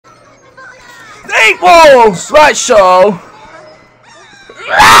Thankful slideshow.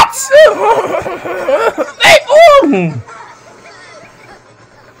 Rats. Thankful.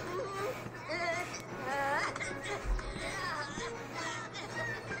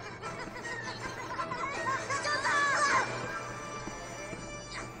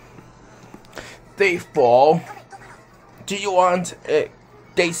 Thankful. Do you want a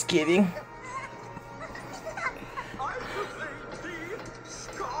Thanksgiving?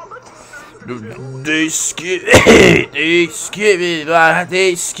 Thanksgiving.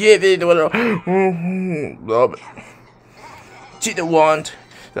 Didn't want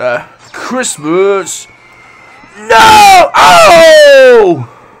Christmas. No! Oh!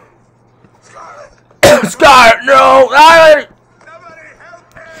 Scarlet, no! I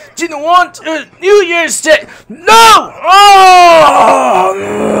didn't want New Year's Day. No! Oh!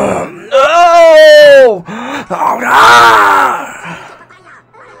 No! Oh, no!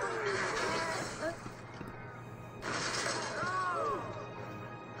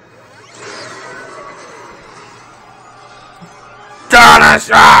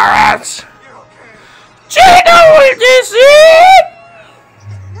 Dinosaurs! Do you know what this is?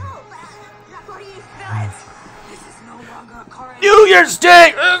 New Year's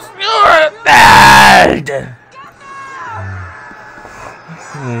Day is bad!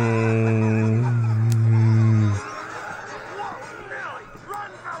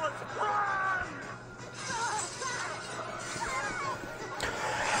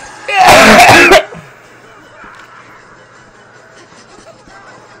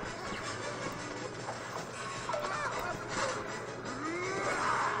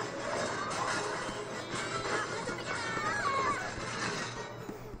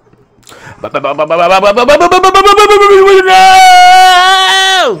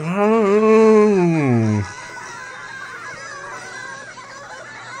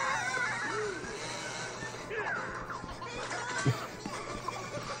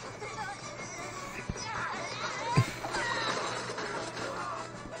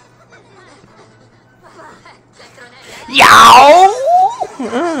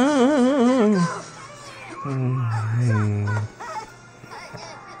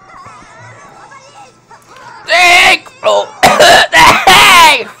 Thankful.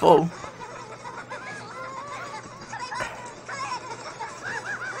 Thankful.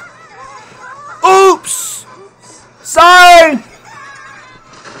 Oops. Sorry.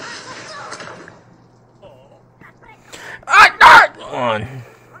 I got one.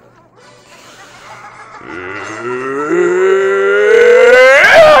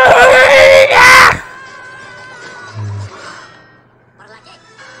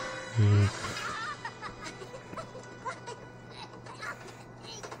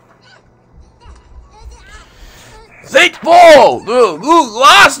 Thankful!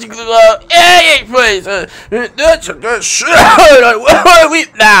 Lost AA place! That's a good shit! What are we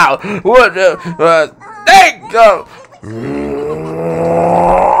now? What thank you!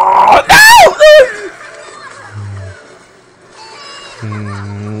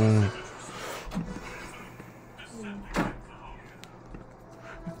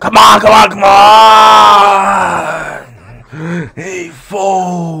 Come on, come on, come on! Hey,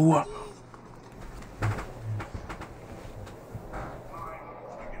 fool!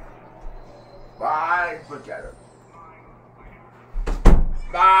 Bye, forget it.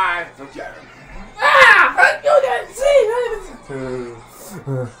 Bye, forget it. Ah! I couldn't see!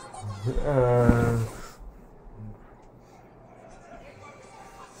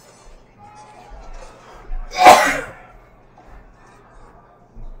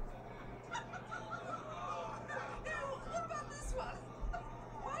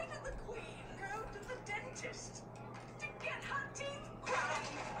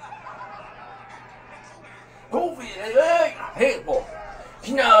 Hateful.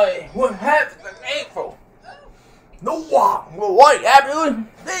 You know what happened to hateful? No one. Well, what happened?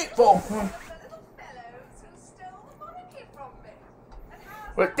 Hateful.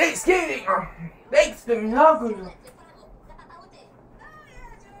 Well, Thanksgiving. Thanksgiving. How good?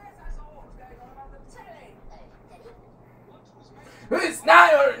 It's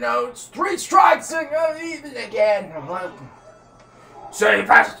not. No, it's 3 strikes and even again. Say,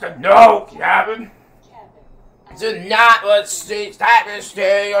 Pastor, no, Kevin. Do not let's stay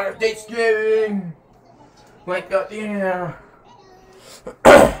stay on a Thanksgiving. Like that, yeah.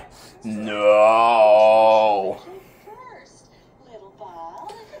 No.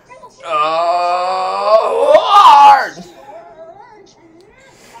 Oh, Lord.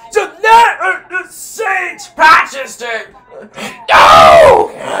 Do not the Saint Patrick.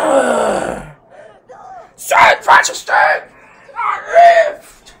 No. Saint Patrick. I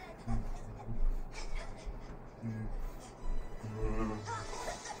lived.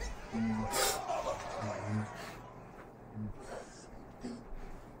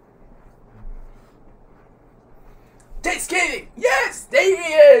 Thanksgiving! Yes, there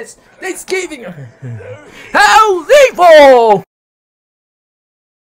he is! Thanksgiving! How evil!